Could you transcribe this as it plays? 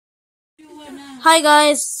Hi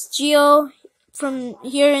guys, Gio from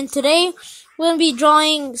here, and today we're going to be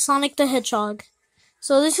drawing Sonic the Hedgehog.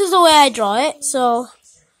 So this is the way I draw it, so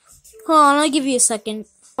hold on, I'll give you a second.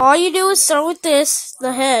 All you do is start with this,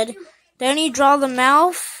 the head, then you draw the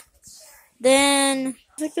mouth, then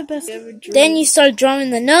you start drawing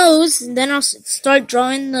the nose, and then I'll start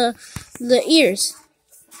drawing the ears.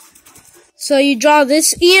 So you draw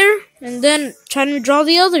this ear, and then try to draw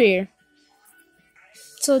the other ear.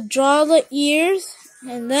 So draw the ears,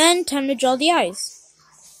 and then time to draw the eyes.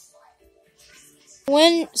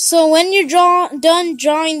 When you're done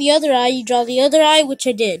drawing the other eye, you draw the other eye, which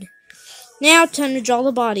I did. Now time to draw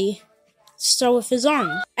the body. Start with his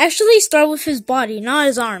arms. Actually, start with his body, not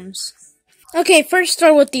his arms. Okay, first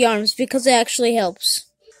start with the arms, because it actually helps.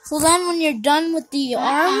 So then when you're done with the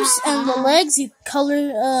arms and the legs, you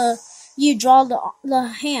draw the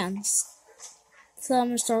hands. So I'm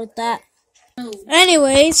gonna start with that.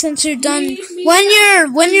 Anyway, since you're done,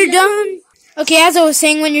 when you're done, okay, as I was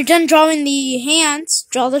saying, when you're done drawing the hands,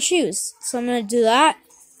 draw the shoes. So I'm gonna do that.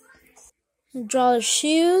 Draw the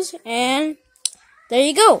shoes, and there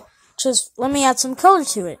you go. Just let me add some color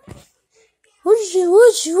to it. Whoosh,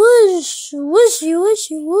 whoosh, whoosh, whoosh, whoosh,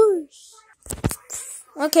 whoosh.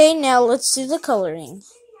 Okay, now let's do the coloring.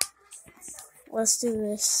 Let's do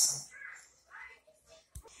this.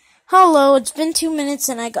 Hello, it's been 2 minutes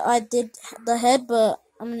and I did the head, but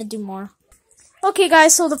I'm gonna do more. Okay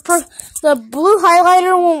guys, so the blue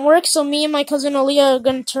highlighter won't work, so me and my cousin Aaliyah are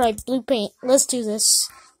gonna try blue paint. Let's do this.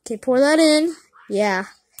 Okay, pour that in. Yeah.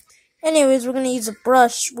 Anyways, we're gonna use a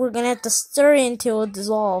brush. We're gonna have to stir it until it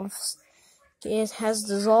dissolves. Okay, it has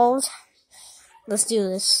dissolved. Let's do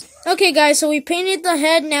this. Okay guys, so we painted the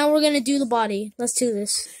head, now we're gonna do the body. Let's do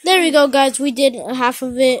this. There we go guys, we did half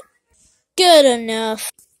of it. Good enough.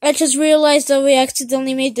 I just realized that we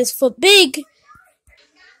accidentally made this foot big,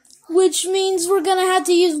 which means we're gonna have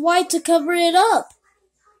to use white to cover it up.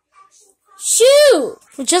 Shoot!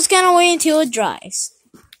 We're just gonna wait until it dries.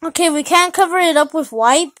 Okay, we can't cover it up with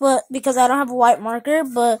white, but because I don't have a white marker,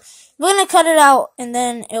 but we're gonna cut it out and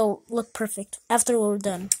then it'll look perfect after we're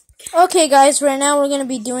done. Okay guys, right now we're gonna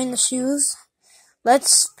be doing the shoes.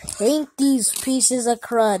 Let's paint these pieces of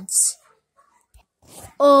cruds.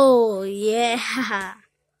 Oh yeah.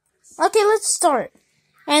 Okay, let's start.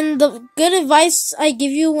 And the good advice I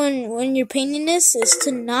give you when you're painting this is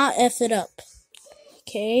to not F it up.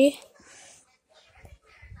 Okay?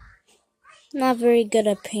 Not very good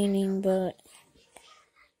at painting, but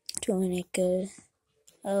doing it good.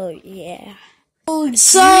 Oh, yeah.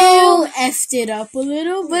 So, you F'd it up a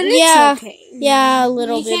little, but it's okay. Yeah, a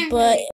little bit, but